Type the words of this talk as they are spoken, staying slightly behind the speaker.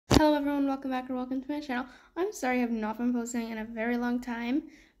Hello everyone, welcome back or welcome to my channel. I'm sorry I have not been posting in a very long time,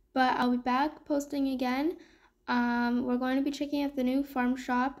 but I'll be back posting again. We're going to be checking out the new farm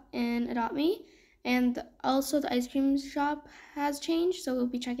shop in Adopt Me, and also the ice cream shop has changed, so we'll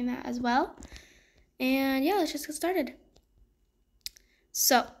be checking that as well. And yeah, let's just get started.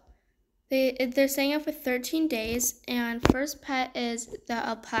 So, they're staying up for 13 days, and first pet is the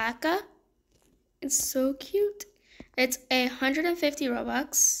Alpaca. It's so cute. It's 150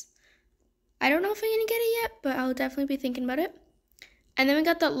 robux. I don't know if I'm gonna get it yet, but I'll definitely be thinking about it. And then we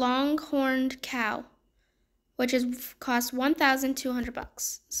got the Longhorn cow, which is cost 1,200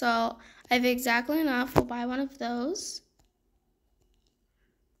 bucks. So I have exactly enough. We'll buy one of those.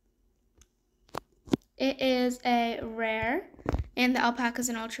 It is a rare, and the alpaca is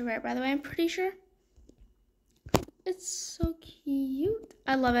an ultra rare, by the way, I'm pretty sure. It's so cute.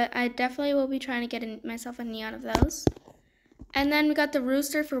 I love it. I definitely will be trying to get myself a neon of those. And then we got the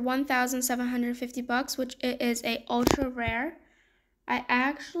Rooster for 1,750 bucks, which it is a ultra rare. I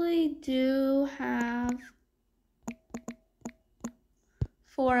actually do have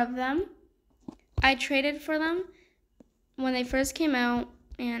 4 of them. I traded for them when they first came out,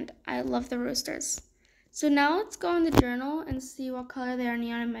 and I love the Roosters. So now let's go in the journal and see what color they are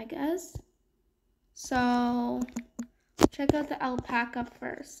neon and megas. So check out the alpaca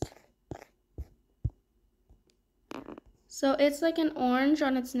first. So it's like an orange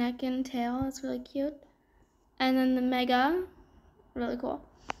on its neck and tail. It's really cute. And then the mega, really cool.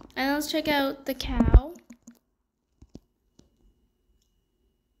 And let's check out the cow.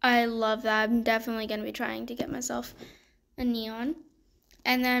 I love that. I'm definitely going to be trying to get myself a neon.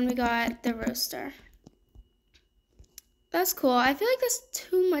 And then we got the rooster. That's cool. I feel like that's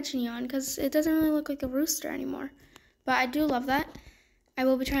too much neon because it doesn't really look like a rooster anymore. But I do love that. I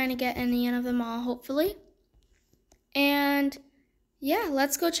will be trying to get a neon of them all, hopefully. And yeah,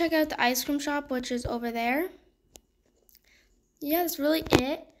 let's go check out the ice cream shop, which is over there. Yeah, that's really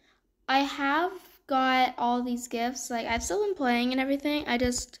it. I have got all these gifts. Like, I've still been playing and everything. I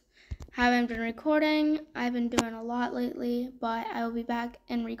just haven't been recording. I've been doing a lot lately, but I will be back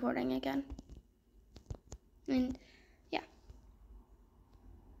and recording again. And yeah.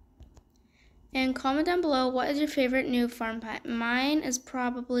 And comment down below, what is your favorite new farm pet? Mine is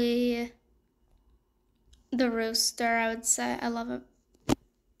probably the rooster, I would say. I love it.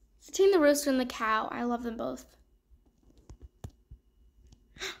 It's between the rooster and the cow. I love them both.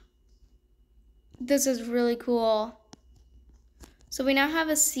 This is really cool. So we now have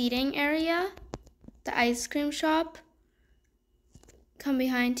a seating area. The ice cream shop. Come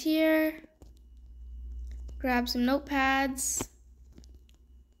behind here. Grab some notepads.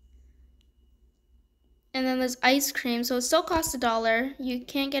 And then there's ice cream, so it still costs $1. You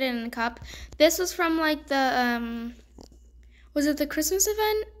can't get it in a cup. This was from like the, was it the Christmas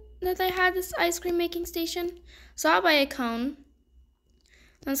event that they had, this ice cream making station? So I'll buy a cone.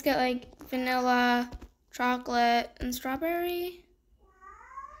 Let's get like vanilla, chocolate, and strawberry.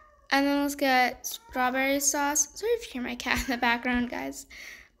 And then let's get strawberry sauce. Sorry if you hear my cat in the background, guys.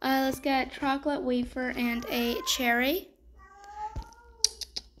 Let's get chocolate wafer and a cherry.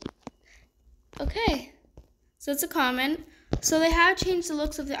 Okay. So it's a comment. So they have changed the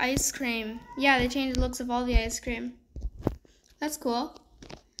looks of the ice cream. Yeah, they changed the looks of all the ice cream. That's cool.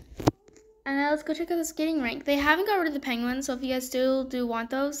 And now let's go check out the skating rink. They haven't got rid of the penguins, so if you guys still do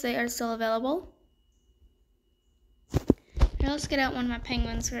want those, they are still available. Here, let's get out one of my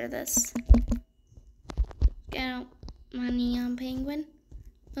penguins for this. Get out my neon penguin.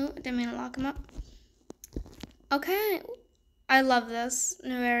 Oh, I didn't mean to lock him up. Okay. I love this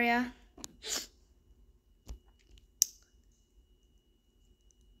new area.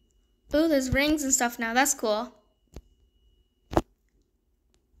 Ooh, there's rings and stuff now. That's cool.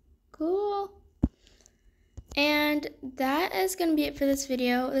 Cool. And that is going to be it for this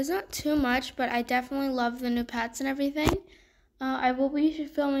video. There's not too much, but I definitely love the new pets and everything. I will be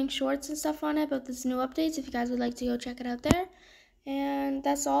filming shorts and stuff on it about this new updates if you guys would like to go check it out there. And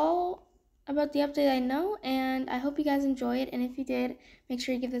that's all about the update I know. And I hope you guys enjoyed. And if you did, make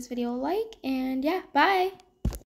sure you give this video a like. And yeah, bye.